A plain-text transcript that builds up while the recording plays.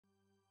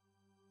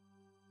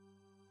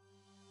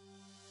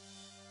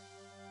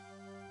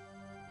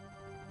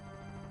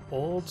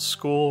Old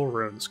school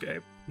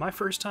RuneScape. My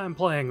first time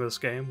playing this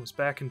game was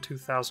back in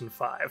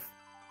 2005,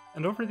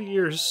 and over the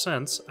years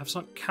since, I've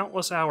sunk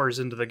countless hours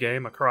into the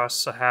game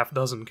across a half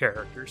dozen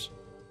characters.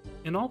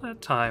 In all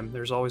that time,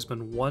 there's always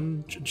been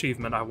one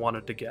achievement I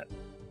wanted to get,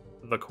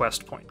 the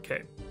Quest Point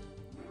Cape.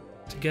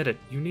 To get it,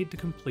 you need to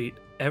complete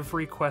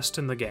every quest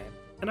in the game,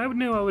 and I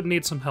knew I would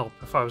need some help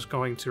if I was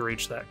going to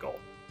reach that goal.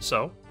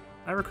 So,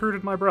 I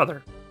recruited my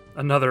brother,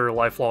 another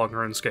lifelong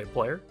RuneScape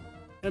player,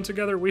 and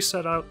together we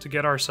set out to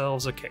get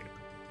ourselves a cape.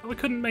 But we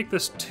couldn't make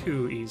this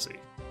too easy,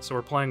 so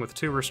we're playing with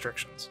two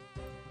restrictions.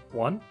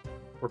 One,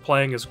 we're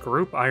playing as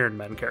group Iron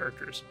Men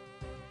characters.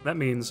 That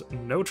means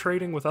no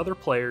trading with other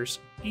players,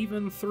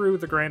 even through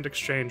the Grand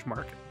Exchange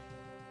market.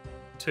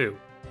 Two,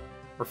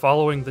 we're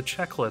following the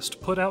checklist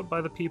put out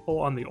by the people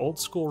on the Old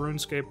School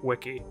RuneScape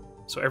wiki,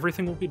 so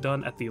everything will be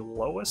done at the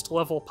lowest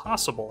level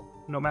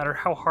possible, no matter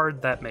how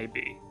hard that may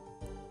be.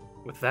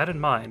 With that in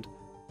mind,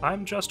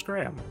 I'm Just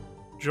Graham.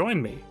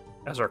 Join me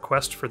as our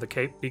quest for the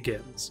cape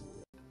begins.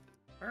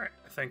 Alright,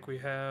 I think we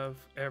have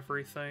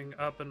everything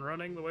up and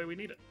running the way we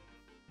need it.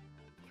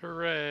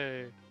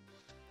 Hooray!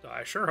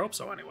 I sure hope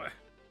so, anyway.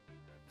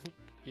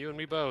 You and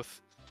me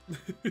both.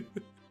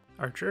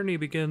 Our journey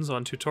begins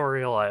on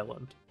Tutorial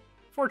Island.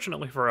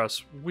 Fortunately for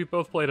us, we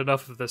both played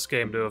enough of this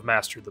game to have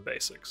mastered the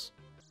basics.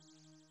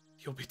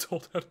 You'll be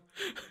told how to...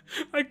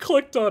 I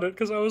clicked on it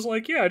because I was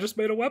like, yeah, I just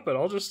made a weapon.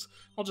 I'll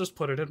just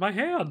put it in my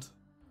hand.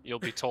 You'll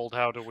be told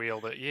how to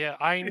wield it. Yeah,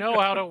 I know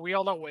how to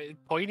wield it.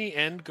 Pointy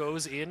end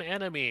goes in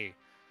enemy.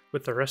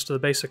 With the rest of the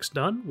basics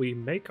done, we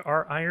make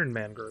our Iron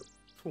Man group.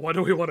 What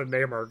do we want to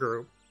name our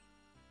group?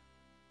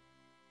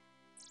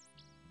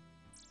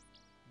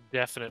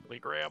 Definitely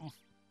Graham.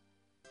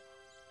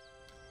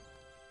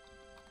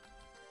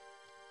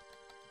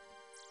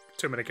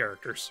 Too many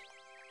characters.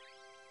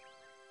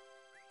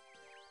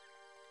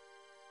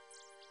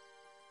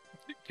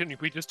 Can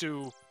we just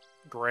do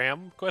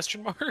Graham,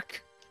 question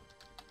mark?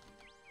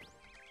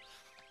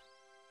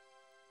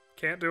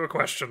 Can't do a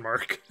question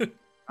mark.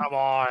 Come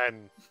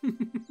on.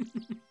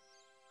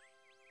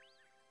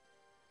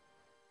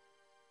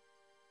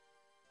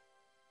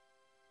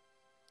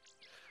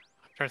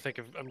 I'm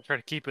trying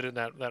to keep it in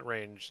that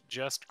range.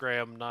 Just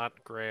Graham,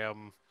 not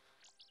Graham.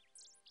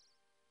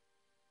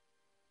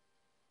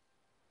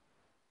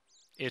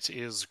 It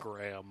is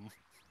Graham.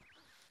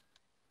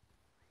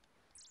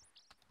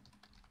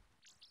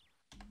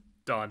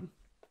 Done.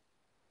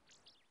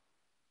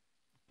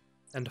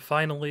 And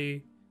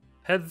finally,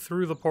 head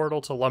through the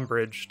portal to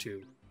Lumbridge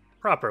to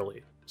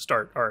properly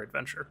start our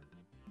adventure.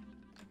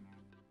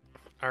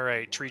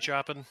 Alright, tree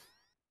chopping?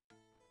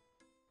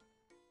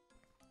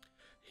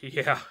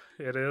 Yeah,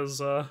 it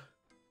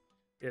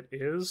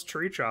is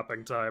tree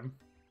chopping time.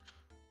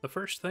 The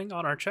first thing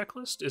on our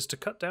checklist is to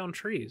cut down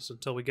trees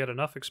until we get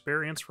enough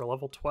experience for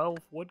level 12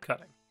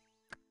 woodcutting.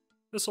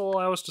 This will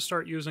allow us to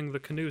start using the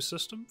canoe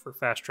system for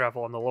fast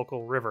travel on the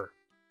local river,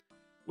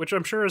 which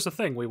I'm sure is a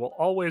thing we will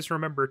always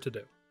remember to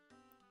do.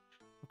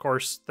 Of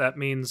course, that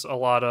means a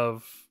lot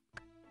of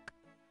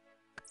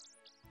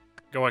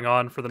going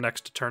on for the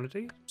next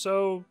eternity,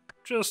 so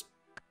just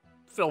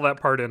fill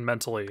that part in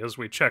mentally as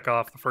we check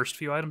off the first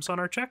few items on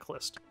our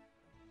checklist.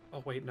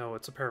 Oh wait, no,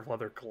 it's a pair of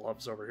leather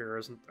gloves over here,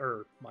 isn't...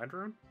 mind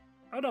rune?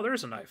 Oh no,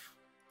 there's a knife.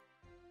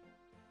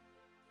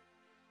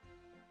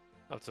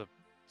 Oh, to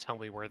tell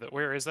me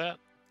where is that?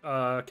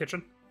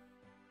 Kitchen.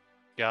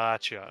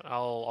 Gotcha.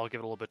 I'll give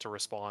it a little bit to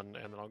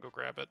respawn, and then I'll go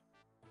grab it.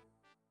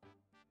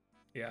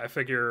 Yeah, I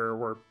figure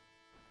we're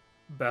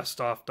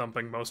best off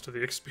dumping most of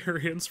the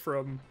experience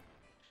from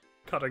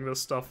cutting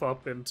this stuff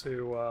up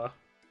into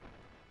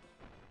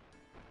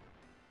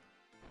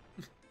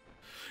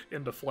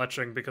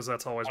fletching, because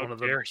that's always one of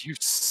the... How dare you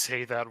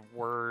say that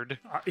word?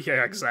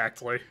 Yeah,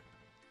 exactly.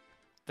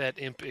 That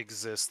imp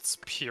exists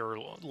pure...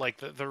 Like,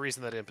 the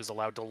reason that imp is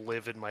allowed to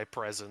live in my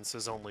presence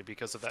is only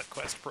because of that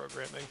quest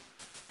programming.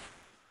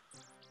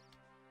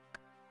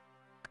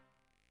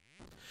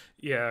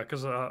 Yeah,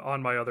 because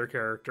on my other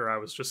character, I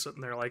was just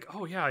sitting there like,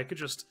 oh yeah, I could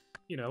just,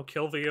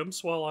 kill the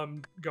imps while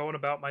I'm going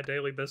about my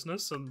daily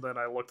business, and then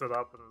I looked it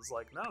up and it was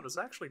like, no, this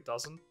actually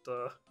doesn't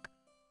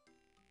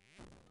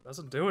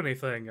do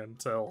anything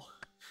until...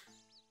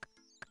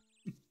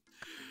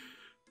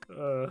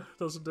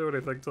 doesn't do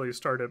anything until you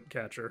start Imp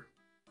Catcher.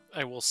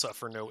 I will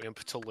suffer no imp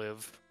to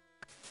live.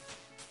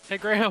 Hey,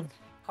 Graham!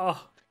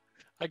 Oh.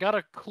 I got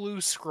a clue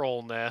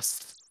scroll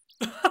nest.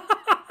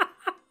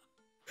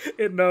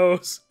 It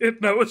knows.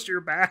 It knows you're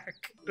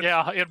back.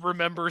 Yeah, it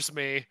remembers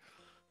me.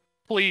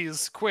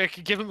 Please,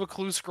 quick, give him a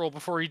clue scroll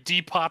before he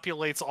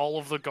depopulates all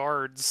of the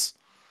guards.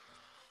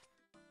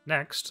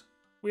 Next,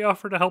 we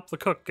offer to help the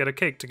cook get a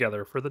cake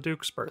together for the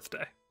Duke's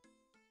birthday.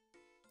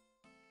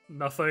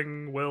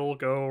 Nothing will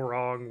go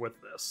wrong with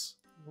this.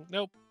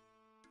 Nope.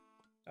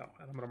 Oh,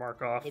 and I'm going to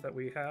mark off that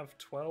we have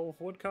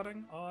 12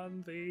 woodcutting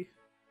on the...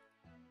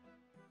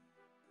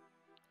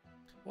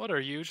 What are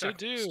you to checklist.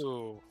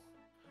 do?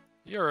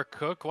 You're a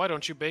cook, why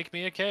don't you bake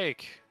me a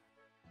cake?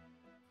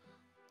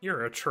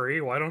 You're a tree,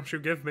 why don't you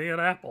give me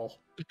an apple?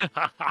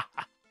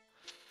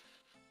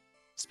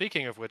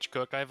 Speaking of which,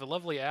 Cook, I have a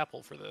lovely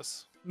apple for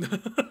this.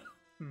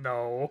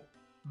 No.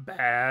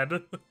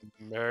 Bad.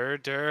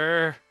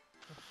 Murder.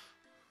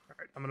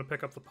 Alright, I'm gonna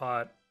pick up the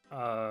pot.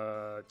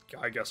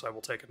 I guess I will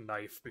take a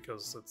knife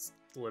because it's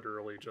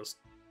literally just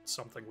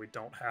something we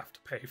don't have to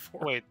pay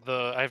for. Wait,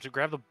 I have to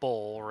grab the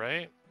bowl,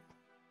 right?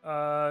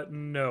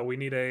 No, we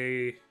need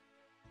a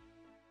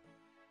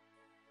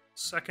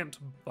second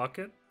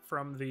bucket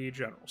from the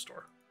general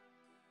store.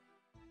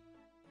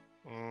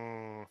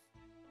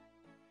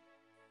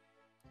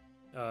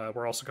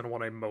 We're also going to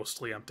want a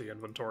mostly empty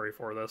inventory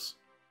for this.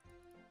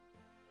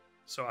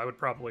 So I would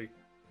probably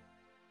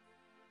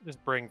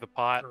just bring the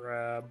pot.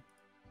 Grab,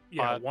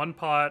 yeah, one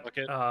pot,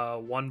 bucket.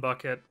 One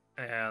bucket,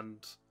 and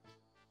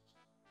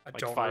I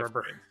don't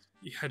remember.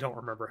 Yeah, I don't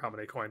remember how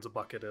many coins a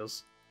bucket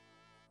is.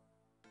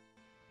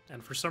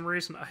 And for some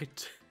reason, I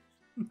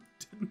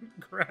didn't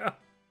grab.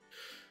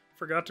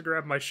 Forgot to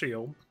grab my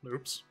shield.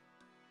 Oops.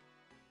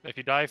 If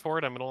you die for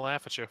it, I'm gonna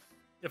laugh at you.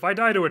 If I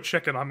die to a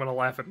chicken, I'm gonna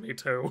laugh at me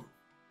too.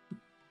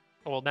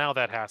 Well, now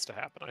that has to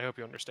happen. I hope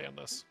you understand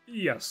this.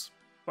 Yes,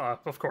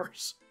 of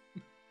course.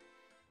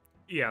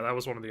 Yeah, that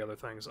was one of the other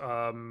things. That's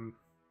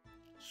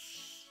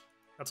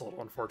a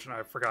little unfortunate.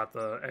 I forgot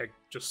the egg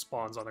just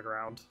spawns on the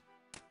ground.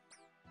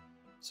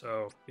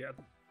 So, yeah.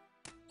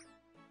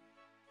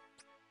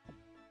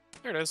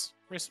 There it is.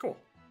 Cool.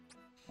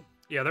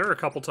 Yeah, there are a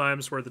couple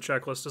times where the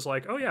checklist is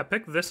like, oh yeah,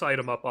 pick this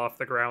item up off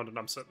the ground, and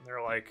I'm sitting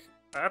there like,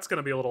 that's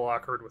gonna be a little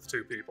awkward with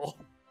two people.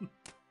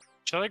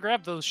 Should I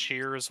grab those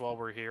shears while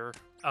we're here?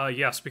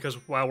 Yes, because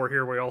while we're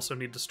here, we also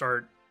need to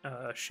start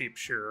sheep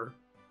shearer.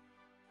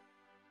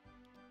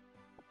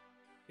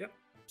 Yep.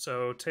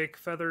 So take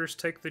feathers,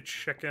 take the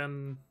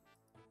chicken.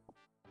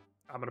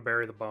 I'm gonna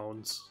bury the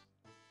bones.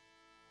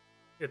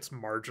 It's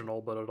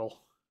marginal, but it'll.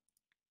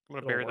 I'm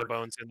gonna bury the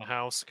bones in the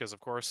house because, of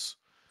course.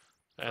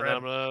 And then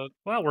I'm gonna.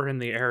 While we're in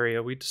the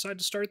area, we decide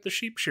to start the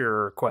sheep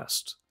shearer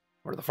quest,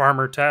 where the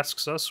farmer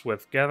tasks us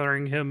with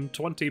gathering him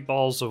 20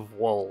 balls of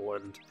wool.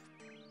 And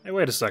hey,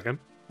 wait a second,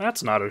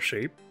 that's not a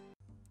sheep.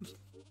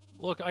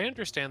 Look, I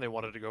understand they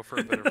wanted to go for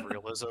a bit of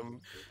realism,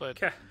 but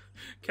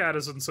Cat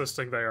is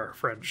insisting they are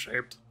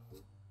friend-shaped.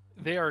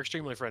 They are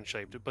extremely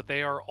friend-shaped, but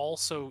they are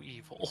also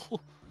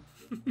evil.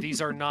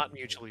 These are not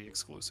mutually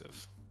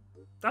exclusive.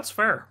 That's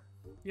fair.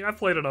 Yeah, I've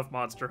played enough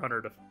Monster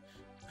Hunter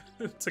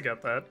to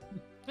get that.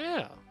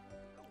 Yeah.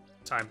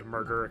 Time to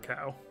murder a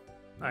cow.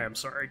 I am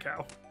sorry,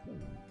 cow.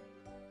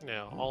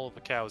 Yeah, all of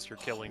the cows you're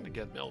killing to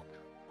get milk.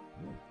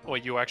 Oh,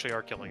 wait, you actually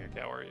are killing a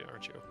cow,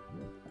 aren't you?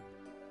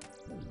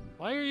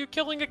 Why are you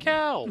killing a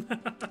cow?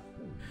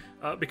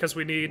 Because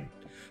we need...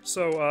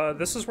 So,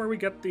 this is where we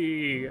get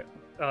the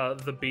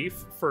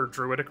beef for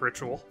Druidic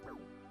Ritual.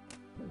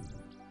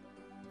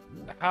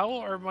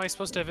 How am I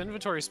supposed to have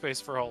inventory space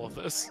for all of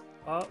this?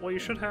 Well, you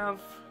should have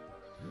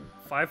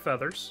 5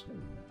 feathers.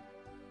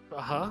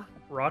 Uh-huh.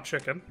 Raw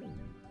chicken.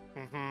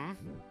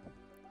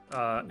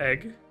 Mm-hmm.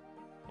 Egg.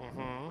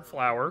 Mm-hmm.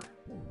 Flour.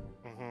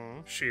 Mm-hmm.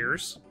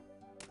 Shears.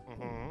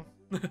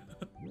 Mm-hmm.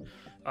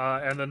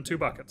 And then 2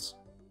 buckets.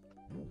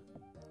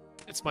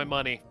 It's my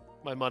money.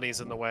 My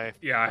money's in the way.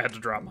 Yeah, I had to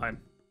drop mine.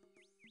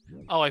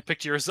 Oh, I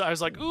picked yours. I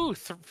was like, ooh,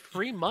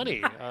 free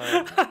money.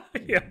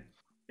 Yeah,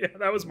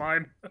 that was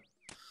mine.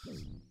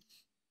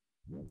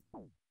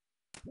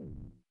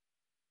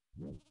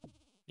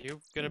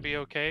 You gonna be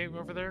okay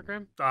over there,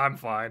 Grim? I'm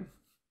fine.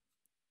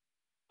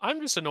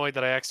 I'm just annoyed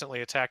that I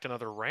accidentally attacked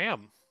another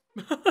ram.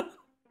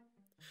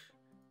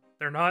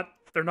 They're not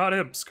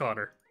imps,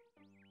 Connor.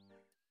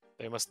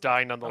 They must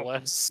die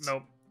nonetheless.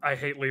 Nope. I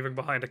hate leaving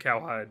behind a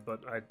cowhide,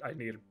 but I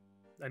need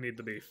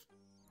the beef.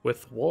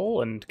 With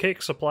wool and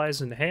cake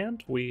supplies in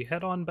hand, we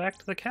head on back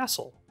to the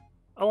castle.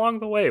 Along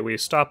the way, we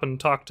stop and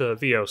talk to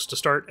Vios to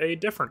start a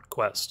different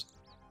quest.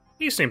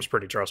 He seems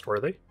pretty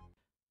trustworthy.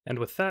 And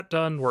with that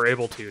done, we're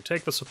able to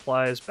take the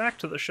supplies back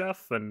to the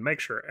chef and make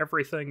sure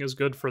everything is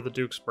good for the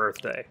Duke's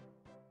birthday.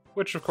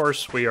 Which, of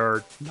course, we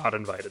are not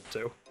invited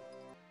to.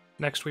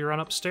 Next, we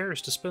run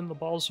upstairs to spin the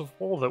balls of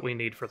wool that we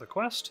need for the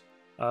quest.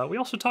 We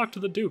also talk to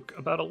the Duke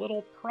about a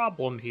little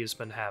problem he's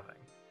been having.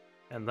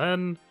 And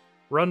then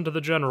run to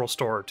the general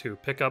store to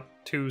pick up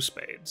 2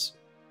 spades.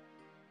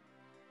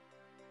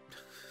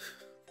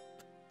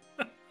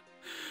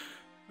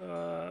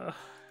 I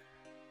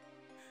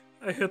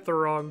hit the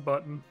wrong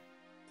button.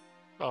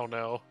 Oh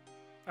no.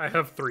 I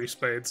have 3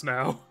 spades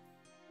now.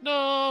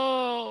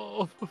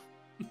 No!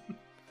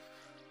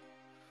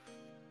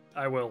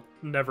 I will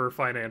never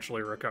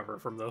financially recover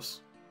from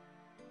this.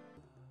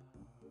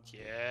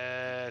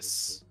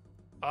 Yes.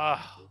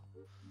 Ah.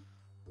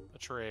 A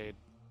trade.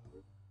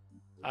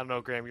 I don't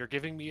know, Graham, you're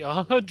giving me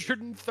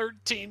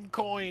 113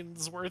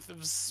 coins worth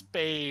of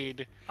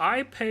spade.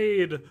 I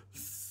paid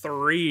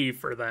 3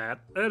 for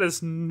that. That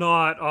is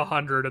not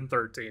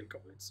 113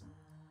 coins.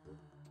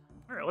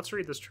 Alright, let's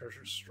read this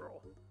treasure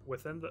scroll.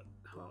 Within the...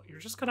 Oh, you're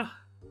just gonna...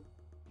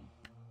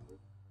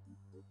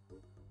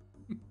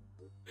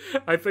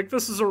 I think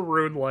this is a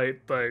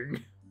RuneLite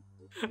thing.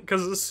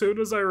 Because as soon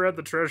as I read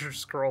the treasure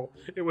scroll,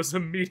 it was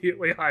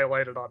immediately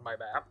highlighted on my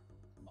map.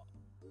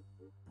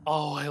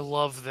 Oh, I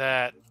love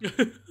that.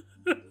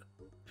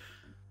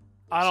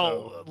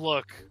 So,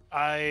 Look.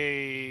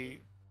 I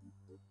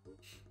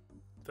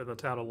in the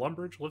town of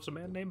Lumbridge lives a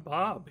man named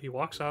Bob. He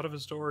walks out of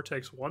his door,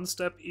 takes 1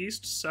 step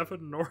east,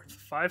 7 north,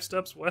 5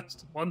 steps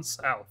west, and 1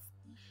 south.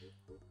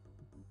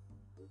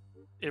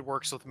 It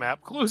works with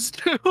map clues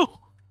too.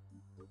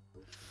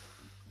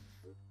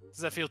 Does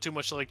that feel too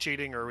much like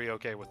cheating, or are we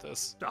okay with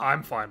this?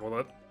 I'm fine with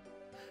it.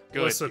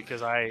 Good, Listen,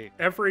 because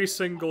every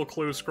single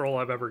clue scroll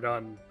I've ever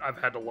done, I've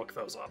had to look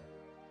those up.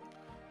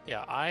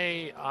 yeah,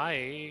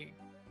 I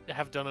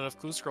have done enough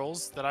clue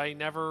scrolls that I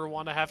never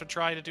want to have to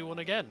try to do one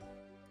again.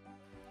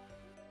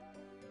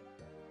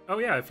 Oh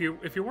yeah, if you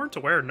weren't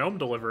aware, gnome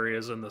delivery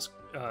is in this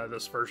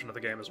this version of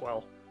the game as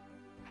well.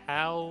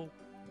 How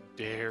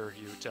dare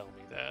you tell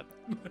me that?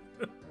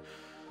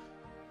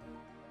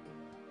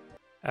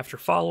 After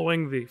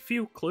following the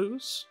few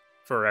clues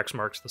for X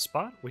marks the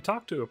spot, we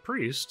talk to a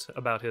priest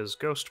about his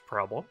ghost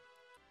problem,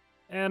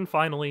 and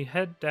finally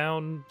head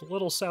down a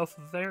little south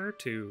of there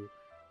to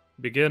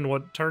begin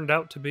what turned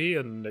out to be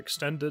an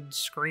extended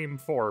Scream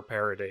 4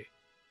 parody.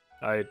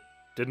 I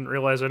didn't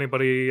realize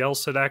anybody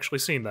else had actually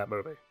seen that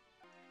movie.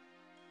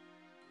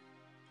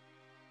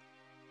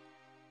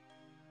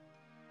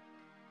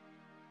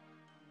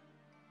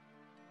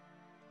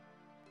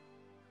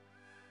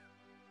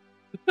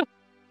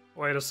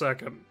 Wait a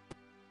second.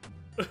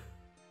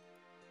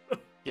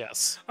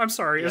 Yes. I'm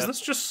sorry, is Yeah. this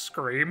just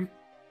Scream?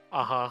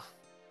 Uh-huh.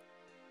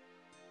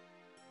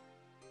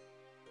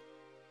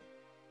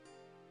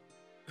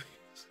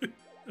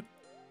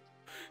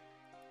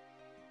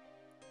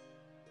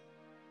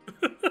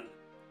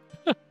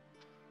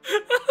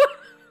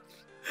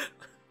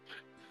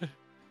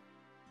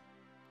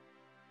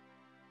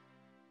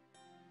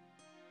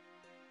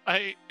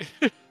 I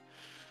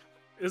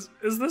Is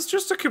this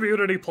just a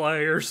community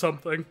play or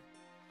something?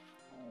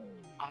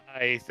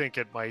 I think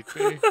it might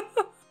be.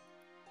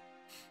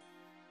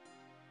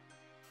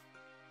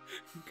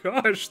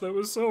 Gosh, that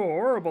was so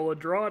horrible and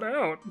drawn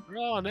out.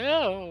 Oh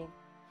no.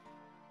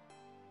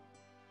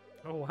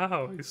 Oh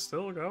wow, he's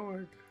still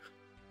going.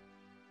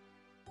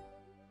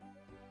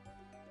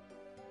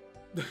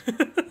 I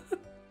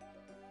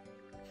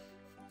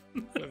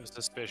have a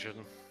suspicion.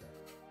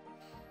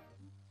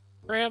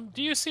 Graham,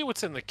 do you see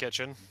what's in the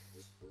kitchen?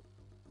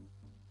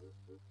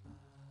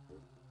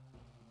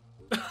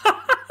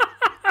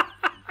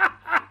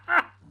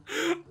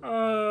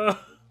 uh...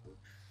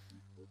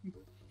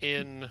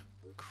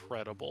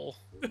 Incredible.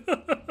 Do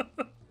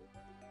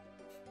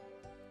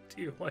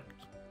you like...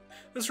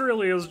 This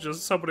really is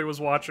just somebody was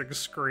watching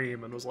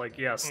Scream and was like,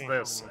 yes,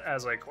 this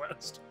as a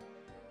quest.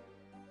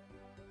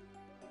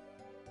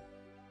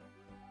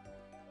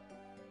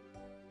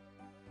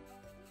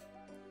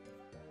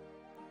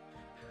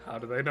 How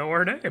do they know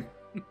our name?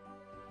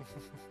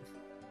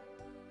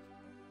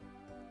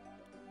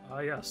 Ah,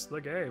 yes,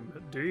 the game.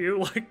 Do you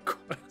like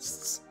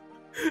quests?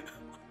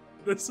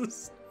 This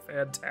is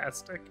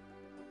fantastic.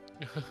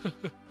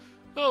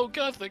 Oh,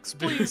 Catholics,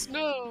 please,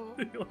 no!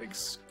 Do you like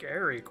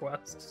scary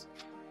quests?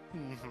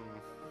 You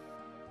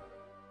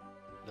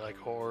like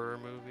horror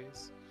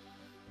movies?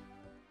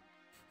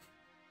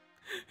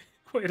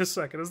 Wait a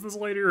second, is this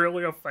lady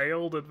really a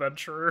failed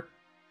adventurer?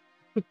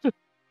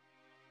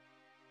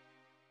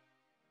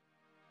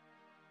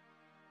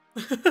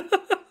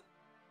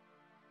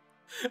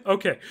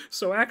 Okay,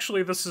 so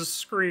actually this is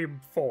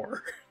Scream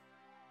 4.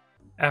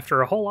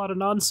 After a whole lot of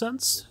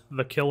nonsense,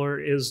 the killer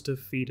is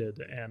defeated,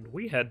 and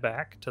we head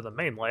back to the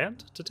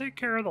mainland to take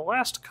care of the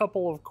last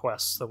couple of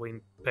quests that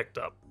we picked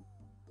up.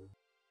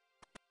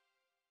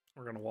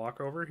 We're gonna walk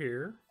over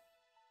here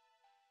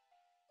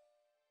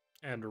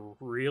and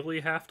really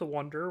have to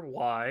wonder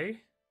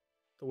why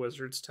the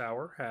Wizard's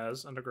Tower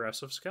has an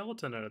aggressive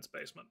skeleton in its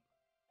basement.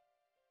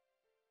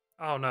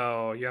 Oh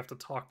no, you have to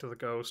talk to the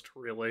ghost,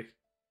 really?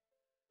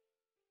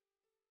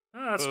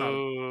 That's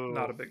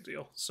not a big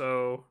deal.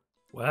 So,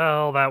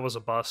 well, that was a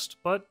bust.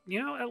 But, you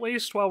know, at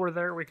least while we're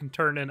there, we can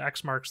turn in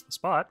X marks the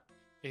spot.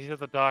 He's at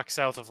the dock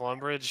south of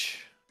Lumbridge.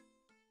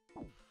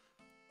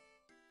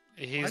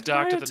 He's Why did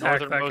docked I at the attack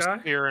that northernmost guy?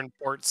 pier in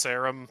Port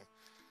Sarum.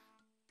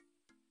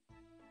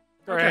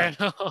 Okay.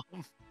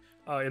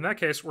 Graham. In that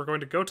case, we're going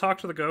to go talk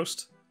to the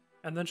ghost,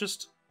 and then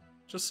just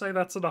say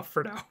that's enough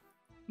for now.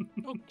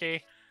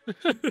 Okay.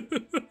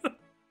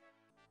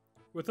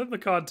 Within the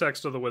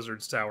context of the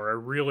Wizard's Tower, I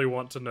really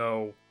want to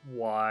know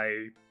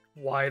why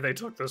they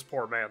took this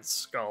poor man's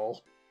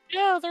skull.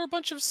 Yeah, they're a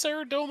bunch of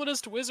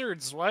Saradominist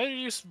wizards. Why are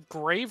you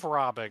grave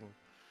robbing?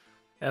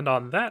 And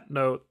on that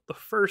note, the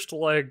first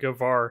leg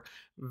of our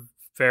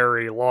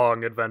very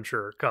long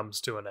adventure comes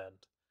to an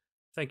end.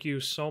 Thank you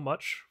so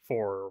much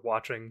for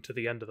watching to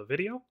the end of the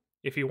video.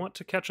 If you want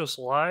to catch us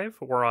live,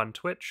 we're on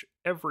Twitch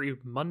every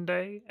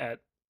Monday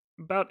at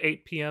about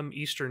 8 p.m.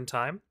 Eastern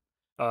Time.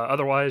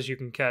 Otherwise, you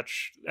can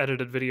catch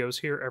edited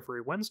videos here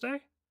every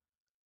Wednesday.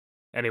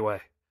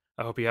 Anyway,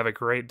 I hope you have a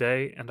great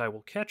day, and I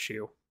will catch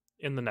you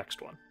in the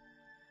next one.